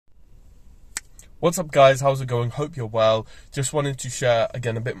What's up guys, how's it going? Hope you're well. Just wanted to share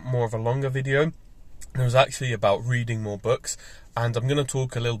again a bit more of a longer video. It was actually about reading more books, and I'm going to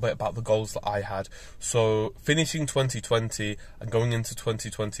talk a little bit about the goals that I had. So finishing 2020 and going into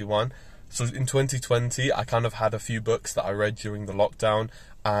 2021. So in 2020 I kind of had a few books that I read during the lockdown,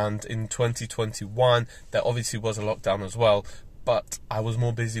 and in 2021 there obviously was a lockdown as well. But I was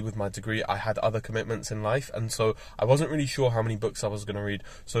more busy with my degree, I had other commitments in life, and so I wasn't really sure how many books I was going to read.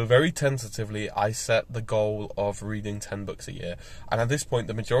 So very tentatively, I set the goal of reading 10 books a year. And at this point,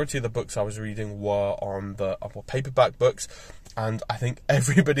 the majority of the books I was reading were on the paperback books. And I think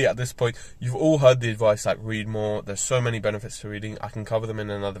everybody at this point, you've all heard the advice, like read more. There's so many benefits to reading. I can cover them in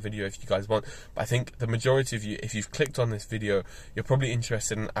another video if you guys want. But I think the majority of you, if you've clicked on this video, you're probably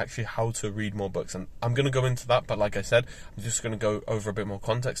interested in actually how to read more books. And I'm going to go into that, but like I said, I'm just going to go over a bit more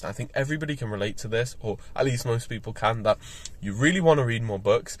context. I think everybody can relate to this, or at least most people can, that you really want to read more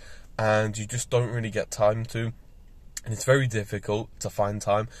books and you just don't really get time to. And it's very difficult to find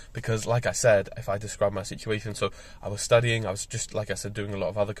time because, like I said, if I describe my situation, so I was studying, I was just, like I said, doing a lot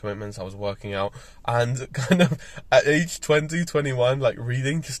of other commitments, I was working out, and kind of at age 20, 21, like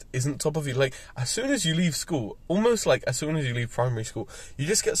reading just isn't top of you. Like as soon as you leave school, almost like as soon as you leave primary school, you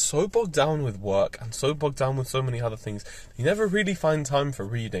just get so bogged down with work and so bogged down with so many other things, you never really find time for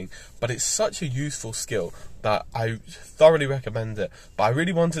reading. But it's such a useful skill that I thoroughly recommend it. But I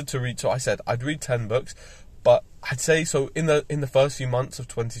really wanted to read, so I said I'd read 10 books. But I'd say, so in the first few months of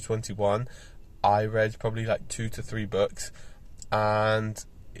 2021, I read probably like 2 to 3 books, and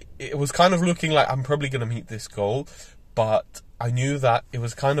it was kind of looking like I'm probably going to meet this goal, but I knew that it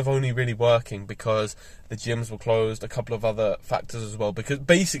was kind of only really working because the gyms were closed, a couple of other factors as well, because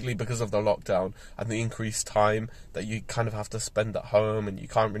of the lockdown and the increased time that you kind of have to spend at home and you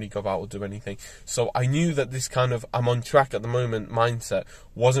can't really go out or do anything. So I knew that this kind of I'm on track at the moment mindset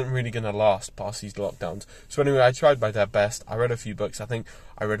wasn't really going to last past these lockdowns. So anyway, I tried my best. I read a few books. I think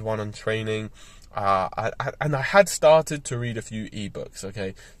I read one on training. And I had started to read a few ebooks,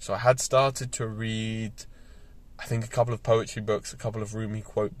 okay? So I had started to read, I think, a couple of poetry books, a couple of Rumi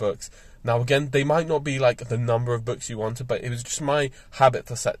quote books. Now again, they might not be like the number of books you wanted, but it was just my habit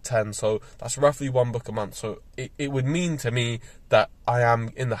to set 10, so that's roughly 1 book a month. So it would mean to me that I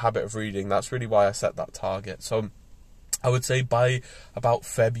am in the habit of reading. That's really why I set that target. So I would say by about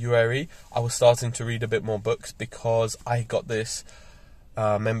February, I was starting to read a bit more books because I got this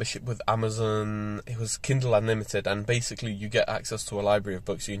membership with Amazon. It was Kindle Unlimited, and basically you get access to a library of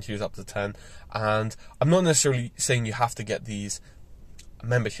books. You can choose up to 10, and I'm not necessarily saying you have to get these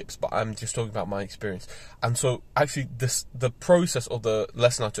memberships, but I'm just talking about my experience. And so actually the process or the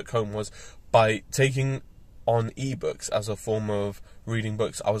lesson I took home was by taking on ebooks as a form of reading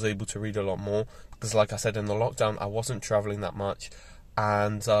books, I was able to read a lot more because, like I said, in the lockdown I wasn't traveling that much.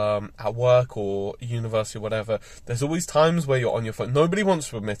 And at work or university or whatever, there's always times where you're on your phone. Nobody wants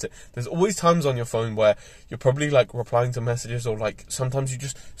to admit it. There's always times on your phone where you're probably like replying to messages, or like sometimes you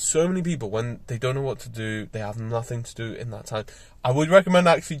just, so many people, when they don't know what to do, they have nothing to do in that time. I would recommend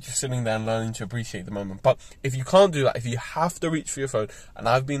actually just sitting there and learning to appreciate the moment. But if you can't do that, if you have to reach for your phone, and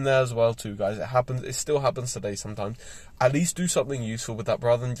I've been there as well too, guys, it still happens today sometimes, at least do something useful with that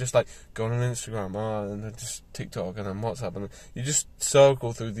rather than just like going on Instagram and then just TikTok and then WhatsApp, and you just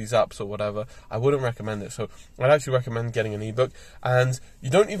circle through these apps or whatever. I wouldn't recommend it. So I'd actually recommend getting an ebook, and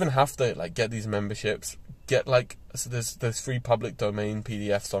you don't even have to like get these memberships. Get like, so there's free public domain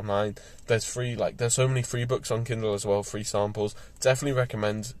PDFs online. There's so many free books on Kindle as well, free samples. Definitely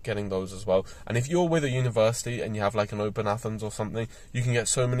recommend getting those as well. And if you're with a university and you have like an Open Athens or something, you can get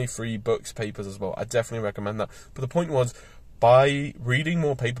so many free books, papers as well. I definitely recommend that. But the point was, by reading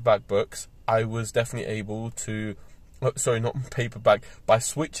more paperback books, I was definitely able to, sorry, not paperback, by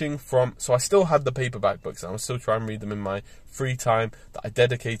switching from, so I still had the paperback books and I was still trying to read them in my free time that I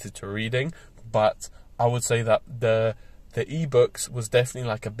dedicated to reading, but I would say that the ebooks was definitely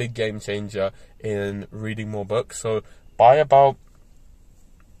like a big game changer in reading more books. So by about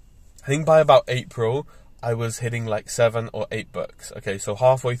April, I was hitting like 7 or 8 books. Okay, so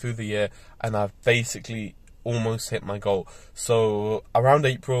halfway through the year, and I've basically almost hit my goal. So around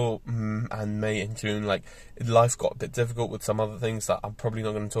April and May and June, like life got a bit difficult with some other things that I'm probably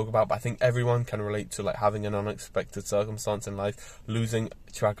not going to talk about, but I think everyone can relate to like having an unexpected circumstance in life, losing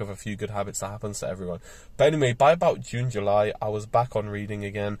track of a few good habits. That happens to everyone. But anyway, by about June, July, I was back on reading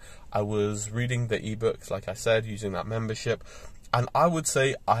again. I was reading the ebooks, like I said, using that membership, and I would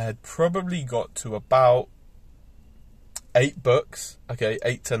say I had probably got to about 8 books, okay,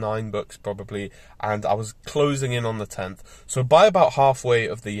 8 to 9 books probably, and I was closing in on the 10th. So by about halfway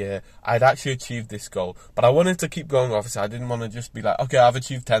of the year, I'd actually achieved this goal. But I wanted to keep going, obviously. I didn't want to just be like, okay, I've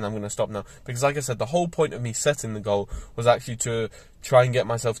achieved 10, I'm going to stop now. Because like I said, the whole point of me setting the goal was actually to try and get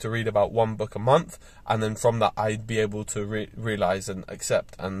myself to read about 1 book a month, and then from that I'd be able to realise and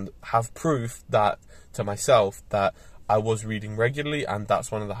accept and have proof that to myself that I was reading regularly, and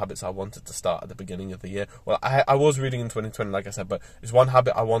that's one of the habits I wanted to start at the beginning of the year. Well, I was reading in 2020, like I said, but it's one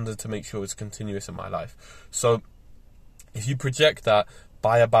habit I wanted to make sure is continuous in my life. So if you project that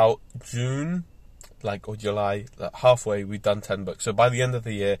by about June, like, or July, halfway, we've done 10 books. So by the end of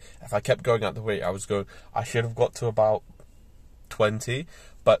the year, if I kept going at the rate I was going, I should have got to about 20.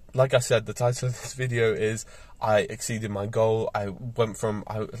 But like I said, the title of this video is I exceeded my goal. I went from,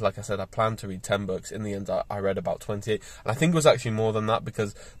 like I said, I planned to read 10 books. In the end, I read about 28. And I think it was actually more than that,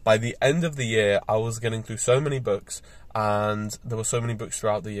 because by the end of the year, I was getting through so many books, and there were so many books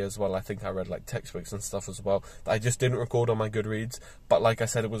throughout the year as well. I think I read like textbooks and stuff as well that I just didn't record on my Goodreads. But like I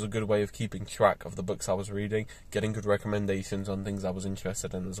said, it was a good way of keeping track of the books I was reading, getting good recommendations on things I was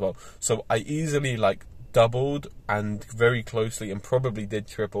interested in as well. So I easily doubled and very closely, and probably did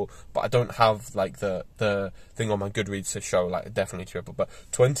triple, but I don't have like the thing on my Goodreads to show like definitely triple. But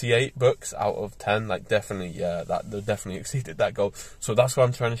 28 books out of 10, like definitely, yeah, that definitely exceeded that goal. So that's why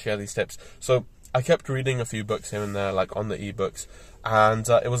I'm trying to share these tips. So I kept reading a few books here and there, like on the ebooks, and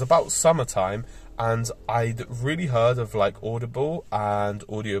it was about summertime, and I'd really heard of like Audible and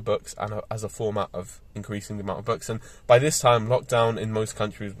audiobooks and as a format of increasing the amount of books. And by this time, lockdown in most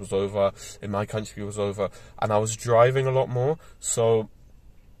countries was over, in my country was over, and I was driving a lot more, so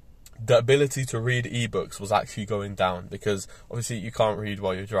the ability to read ebooks was actually going down, because obviously you can't read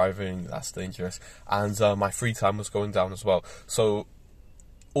while you're driving, that's dangerous, and my free time was going down as well. So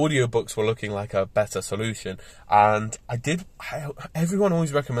audiobooks were looking like a better solution, and everyone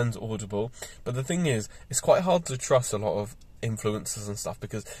always recommends Audible, but the thing is, it's quite hard to trust a lot of influencers and stuff,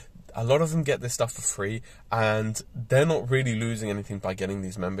 because a lot of them get this stuff for free, and they're not really losing anything by getting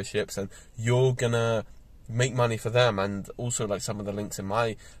these memberships, and you're gonna make money for them. And also, like, some of the links in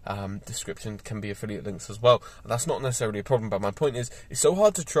my description can be affiliate links as well, and that's not necessarily a problem. But my point is, it's so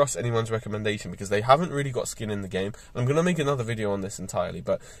hard to trust anyone's recommendation because they haven't really got skin in the game. I'm gonna make another video on this entirely,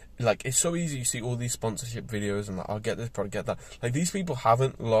 but like, it's so easy. You see all these sponsorship videos and like, I'll get this product, get that. Like, these people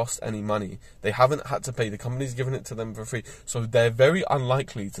haven't lost any money, they haven't had to pay, the company's giving it to them for free, so they're very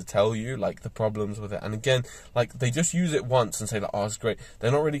unlikely to tell you like the problems with it. And again, like, they just use it once and say like, oh, it's great.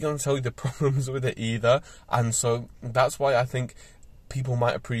 They're not really going to tell you the problems with it either. And so that's why I think people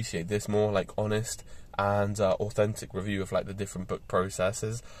might appreciate this more like honest and authentic review of like the different book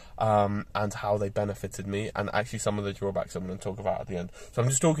processes and how they benefited me, and actually some of the drawbacks I'm going to talk about at the end. So I'm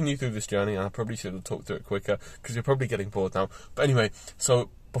just talking you through this journey, and I probably should have talked through it quicker because you're probably getting bored now. But anyway, so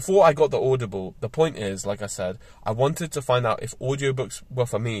before I got the Audible, the point is, like I said, I wanted to find out if audiobooks were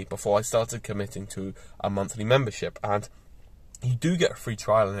for me before I started committing to a monthly membership. And you do get a free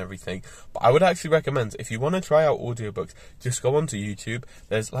trial and everything, but I would actually recommend, if you want to try out audiobooks, just go onto YouTube.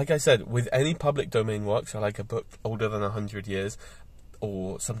 There's, like I said, with any public domain work, so like a book older than 100 years,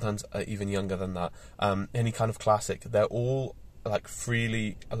 or sometimes even younger than that, any kind of classic, they're all like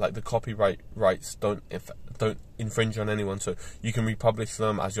freely, like the copyright rights don't infringe on anyone, so you can republish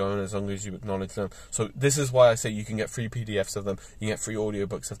them as your own as long as you acknowledge them. So this is why I say you can get free PDFs of them, you can get free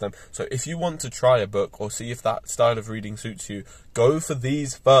audiobooks of them. So if you want to try a book or see if that style of reading suits you, go for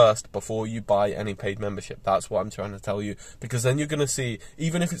these first before you buy any paid membership. That's what I'm trying to tell you, because then you're going to see,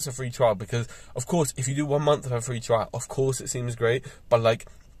 even if it's a free trial, because of course if you do 1 month of a free trial, of course it seems great, but like,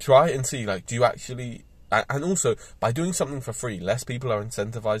 try and see, like, do you actually. And also, by doing something for free, less people are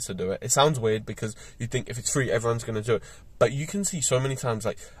incentivized to do it. It sounds weird because you think if it's free, everyone's going to do it. But you can see so many times,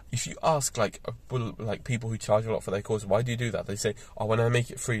 like, if you ask, like people who charge a lot for their course, why do you do that? They say, oh, when I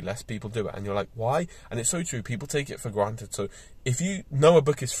make it free, less people do it. And you're like, why? And it's so true. People take it for granted. So if you know a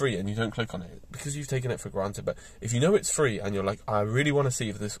book is free and you don't click on it, because you've taken it for granted. But if you know it's free and you're like, I really want to see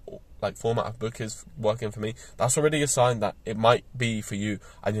if this like format of book is working for me, that's already a sign that it might be for you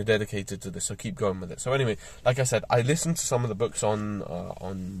and you're dedicated to this. So keep going with it. So anyway, like I said, I listened to some of the books on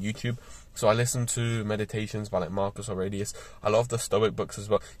YouTube. So I listened to Meditations by like Marcus Aurelius. I love the Stoic books as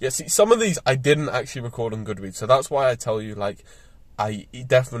well. Yeah, see, some of these I didn't actually record on Goodreads, so that's why I tell you, like, I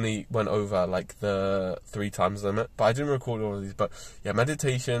definitely went over like the 3 times limit, but I didn't record all of these. But yeah,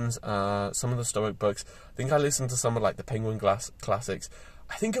 Meditations, some of the Stoic books. I think I listened to some of like the Penguin classics.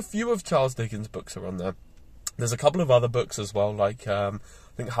 I think a few of Charles Dickens' books are on there. There's a couple of other books as well, like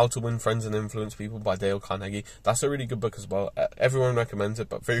I think How to Win Friends and Influence People by Dale Carnegie. That's a really good book as well. Everyone recommends it,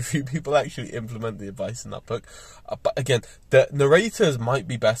 but very few people actually implement the advice in that book. But again, the narrators might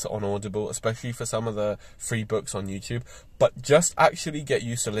be better on Audible, especially for some of the free books on YouTube. But just actually get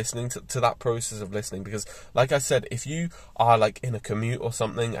used to listening to that process of listening, because like I said, if you are like in a commute or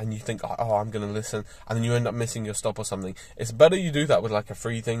something and you think, oh, I'm going to listen, and then you end up missing your stop or something, it's better you do that with like a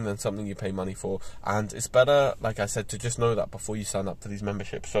free thing than something you pay money for. And it's better, like I said, to just know that before you sign up to these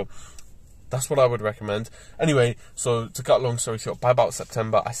memberships. So that's what I would recommend. Anyway, so to cut a long story short, by about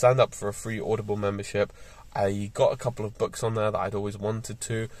September, I signed up for a free Audible membership. I got a couple of books on there that I'd always wanted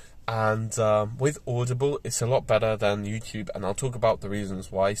to. And with Audible, it's a lot better than YouTube, and I'll talk about the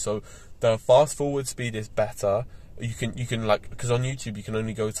reasons why. So the fast forward speed is better. You can like, because on YouTube you can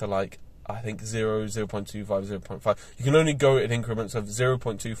only go to like, I think 0.25, 0.5. You can only go in increments of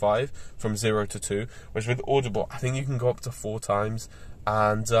 0.25 from 0 to 2. Whereas with Audible, I think you can go up to 4 times.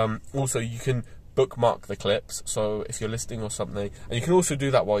 And also you can bookmark the clips, so if you're listening or something, and you can also do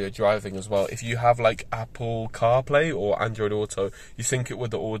that while you're driving as well. If you have like Apple CarPlay or Android Auto, you sync it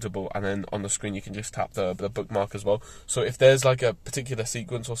with the Audible, and then on the screen you can just tap the bookmark as well. So if there's like a particular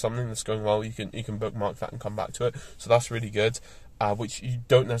sequence or something that's going well, you can bookmark that and come back to it. So that's really good, which you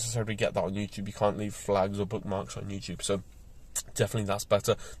don't necessarily get that on YouTube. You can't leave flags or bookmarks on YouTube, so definitely that's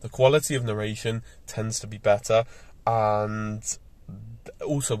better. The quality of narration tends to be better, and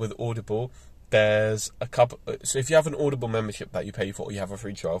also with Audible, there's a couple. So if you have an Audible membership that you pay for, or you have a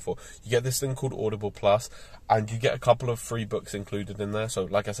free trial for, you get this thing called Audible Plus, and you get a couple of free books included in there. So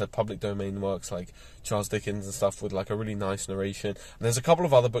like I said, public domain works like Charles Dickens and stuff with like a really nice narration. And there's a couple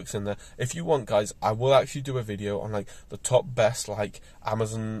of other books in there. If you want, guys, I will actually do a video on like the top best like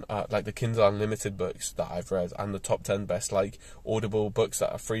Amazon, like the Kindle Unlimited books that I've read, and the top 10 best like Audible books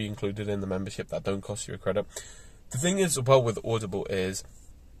that are free included in the membership that don't cost you a credit. The thing is, well, with Audible is,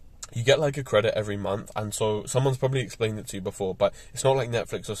 you get like a credit every month, and so someone's probably explained it to you before, but it's not like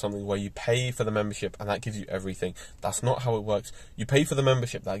Netflix or something where you pay for the membership and that gives you everything. That's not how it works. You pay for the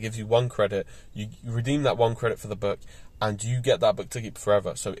membership, that gives you 1 credit, you redeem that 1 credit for the book, and you get that book to keep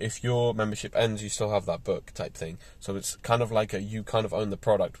forever. So if your membership ends, you still have that book type thing. So it's kind of like you kind of own the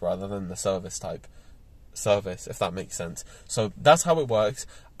product rather than the service type service, if that makes sense. So that's how it works,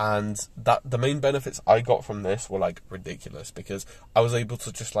 and that the main benefits I got from this were like ridiculous, because I was able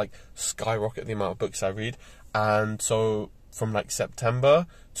to just like skyrocket the amount of books I read. And so from like September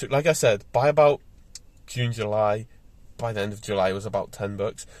to, like I said, by about June, July, by the end of July it was about 10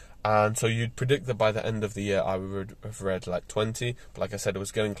 books. And so you'd predict that by the end of the year I would have read like 20, but like I said, it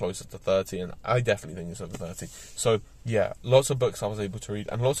was getting closer to 30, and I definitely think it's over 30. So yeah, lots of books I was able to read,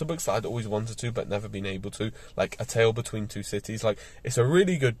 and lots of books that I'd always wanted to but never been able to, like A Tale Between Two Cities. Like, it's a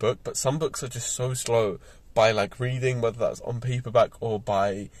really good book, but some books are just so slow by like reading, whether that's on paperback or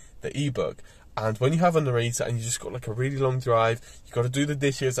by the ebook. And when you have a narrator and you just got like a really long drive, you got to do the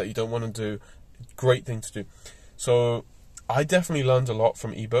dishes that you don't want to do, great thing to do. So I definitely learned a lot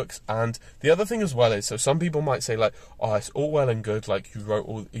from ebooks. And the other thing as well is, so some people might say like, oh, it's all well and good, like you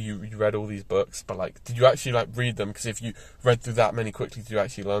read all these books, but like, did you actually like read them? Because if you read through that many quickly, did you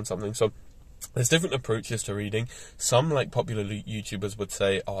actually learn something? So there's different approaches to reading. Some like popular YouTubers would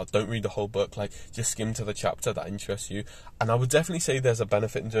say, oh, don't read the whole book, like just skim to the chapter that interests you. And I would definitely say there's a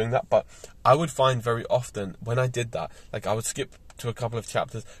benefit in doing that, but I would find very often when I did that, like I would skip to a couple of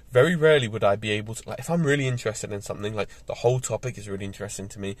chapters. Very rarely would I be able to, like, if I'm really interested in something, like the whole topic is really interesting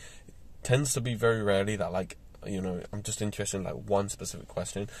to me, it tends to be very rarely that like, you know, I'm just interested in like one specific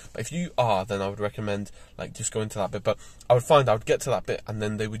question. But if you are, then I would recommend like just go into that bit. But I would find I would get to that bit, and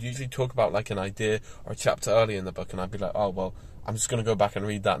then they would usually talk about like an idea or a chapter early in the book, and I'd be like, oh well, I'm just going to go back and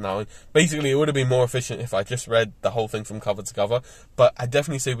read that now. And basically it would have been more efficient if I just read the whole thing from cover to cover. But I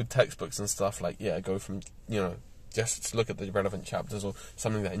definitely say with textbooks and stuff, like, yeah, go from, you know, just look at the relevant chapters or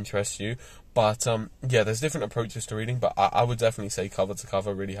something that interests you. But yeah, there's different approaches to reading, but I would definitely say cover to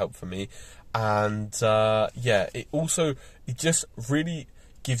cover really helped for me. And yeah, it just really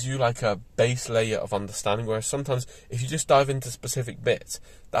gives you like a base layer of understanding, whereas sometimes if you just dive into specific bits,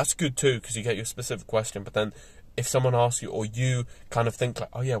 that's good too, because you get your specific question. But then if someone asks you, or you kind of think like,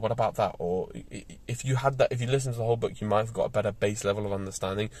 oh yeah, what about that? Or if you listen to the whole book, you might have got a better base level of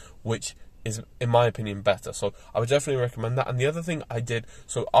understanding, which is, in my opinion, better. So I would definitely recommend that. And the other thing I did,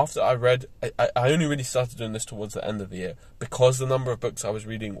 so after I read, I only really started doing this towards the end of the year, because the number of books I was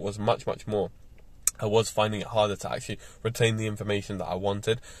reading was much, much more. I was finding it harder to actually retain the information that I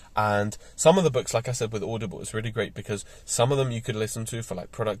wanted. And some of the books, like I said, with Audible, it's really great because some of them you could listen to for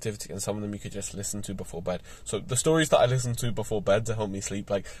like productivity, and some of them you could just listen to before bed. So the stories that I listened to before bed to help me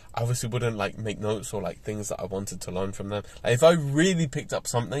sleep, like, I obviously wouldn't like make notes or like things that I wanted to learn from them. Like, if I really picked up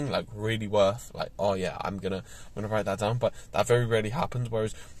something like really worth, like, oh yeah, I'm gonna write that down, but that very rarely happens.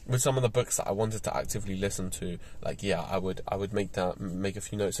 Whereas with some of the books that I wanted to actively listen to, like, yeah, I would make a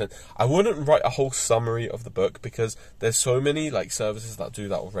few notes, and I wouldn't write a whole summary of the book because there's so many like services that do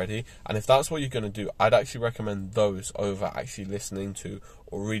that already. And if that's what you're going to do, I'd actually recommend those over actually listening to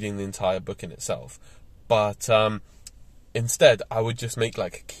or reading the entire book in itself. But instead, I would just make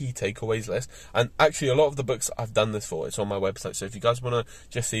like a key takeaways list. And actually, a lot of the books I've done this for, it's on my website. So if you guys want to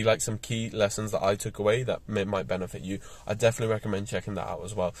just see like some key lessons that I took away that might benefit you, I definitely recommend checking that out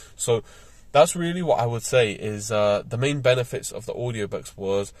as well. So that's really what I would say is the main benefits of the audiobooks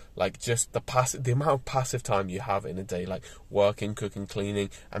was like just the amount of passive time you have in a day, like working, cooking, cleaning,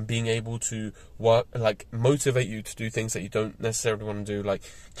 and being able to work, like motivate you to do things that you don't necessarily want to do, like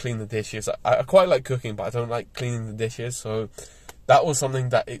clean the dishes. I quite like cooking, but I don't like cleaning the dishes, so that was something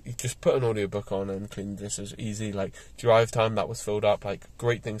that you just put an audiobook on and clean the dishes easy. Like drive time that was filled up, like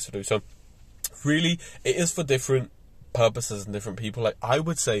great things to do. So really, it is for different purposes and different people. Like, I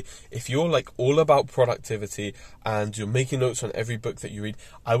would say if you're like all about productivity and you're making notes on every book that you read,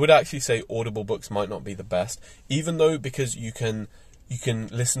 I would actually say Audible books might not be the best, even though because you can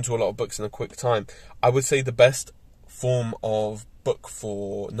listen to a lot of books in a quick time. I would say the best form of book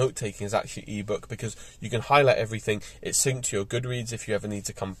for note taking is actually ebook, because you can highlight everything. It's synced to your Goodreads if you ever need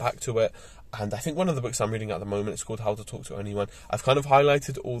to come back to it. And I think one of the books I'm reading at the moment, it's called How to Talk to Anyone. I've kind of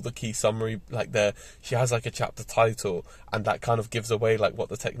highlighted all the key summary, like she has like a chapter title, and that kind of gives away like what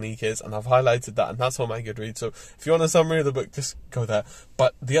the technique is, and I've highlighted that, and that's on my Goodreads. So if you want a summary of the book, just go there.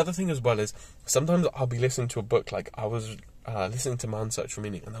 But the other thing as well is sometimes I'll be listening to a book, like I was listening to Man's Search for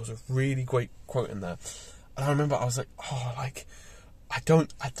Meaning, and there was a really great quote in there, and I remember I was like, oh, like I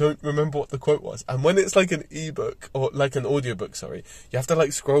don't remember what the quote was. And when it's like an ebook or like an audiobook, sorry, you have to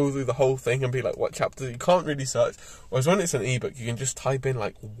like scroll through the whole thing and be like, what chapter? You can't really search. Whereas when it's an ebook, you can just type in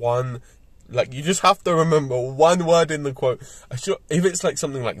like one, like you just have to remember one word in the quote. If it's like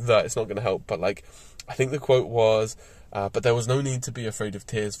something like that, it's not going to help. But like, I think the quote was, but there was no need to be afraid of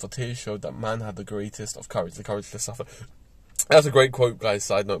tears, for tears showed that man had the greatest of courage, the courage to suffer. That's a great quote, guys,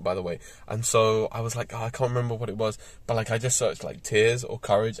 side note, by the way. And so I was like, I can't remember what it was, but like I just searched like tears or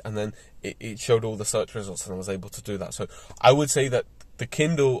courage, and then it showed all the search results, and I was able to do that. So I would say that the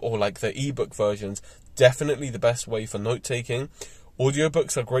Kindle or like the ebook versions, definitely the best way for note taking.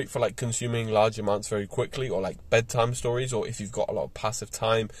 Audiobooks are great for like consuming large amounts very quickly, or like bedtime stories, or if you've got a lot of passive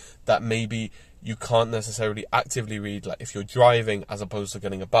time that maybe you can't necessarily actively read, like if you're driving as opposed to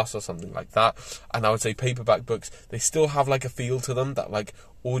getting a bus or something like that. And I would say paperback books, they still have like a feel to them that like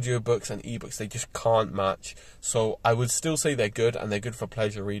audiobooks and ebooks, they just can't match. So I would still say they're good, and they're good for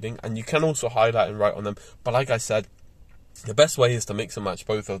pleasure reading, and you can also highlight and write on them. But like I said, the best way is to mix and match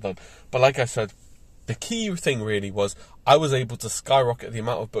both of them. But like I said, the key thing really was I was able to skyrocket the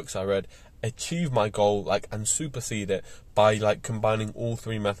amount of books I read, achieve my goal, like, and supersede it by like combining all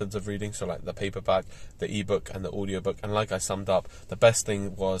three methods of reading, so like the paperback, the ebook, and the audiobook. And like I summed up, the best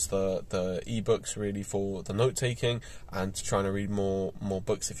thing was the ebooks really for the note taking and trying to read more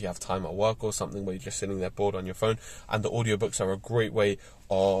books if you have time at work or something where you're just sitting there bored on your phone. And the audiobooks are a great way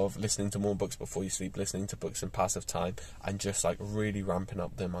of listening to more books before you sleep, listening to books in passive time, and just like really ramping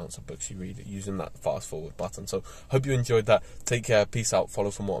up the amounts of books you read using that fast forward button. So hope you enjoyed that. Take care, peace out,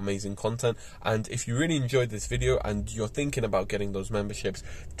 follow for more amazing content. And if you really enjoyed this video and you're thinking about getting those memberships,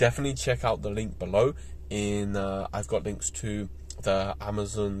 definitely check out the link below. I've got links to the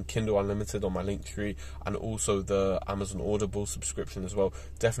Amazon Kindle Unlimited on my link tree, and also the Amazon Audible subscription as well.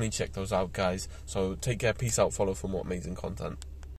 Definitely check those out, guys. So take care, peace out, follow for more amazing content.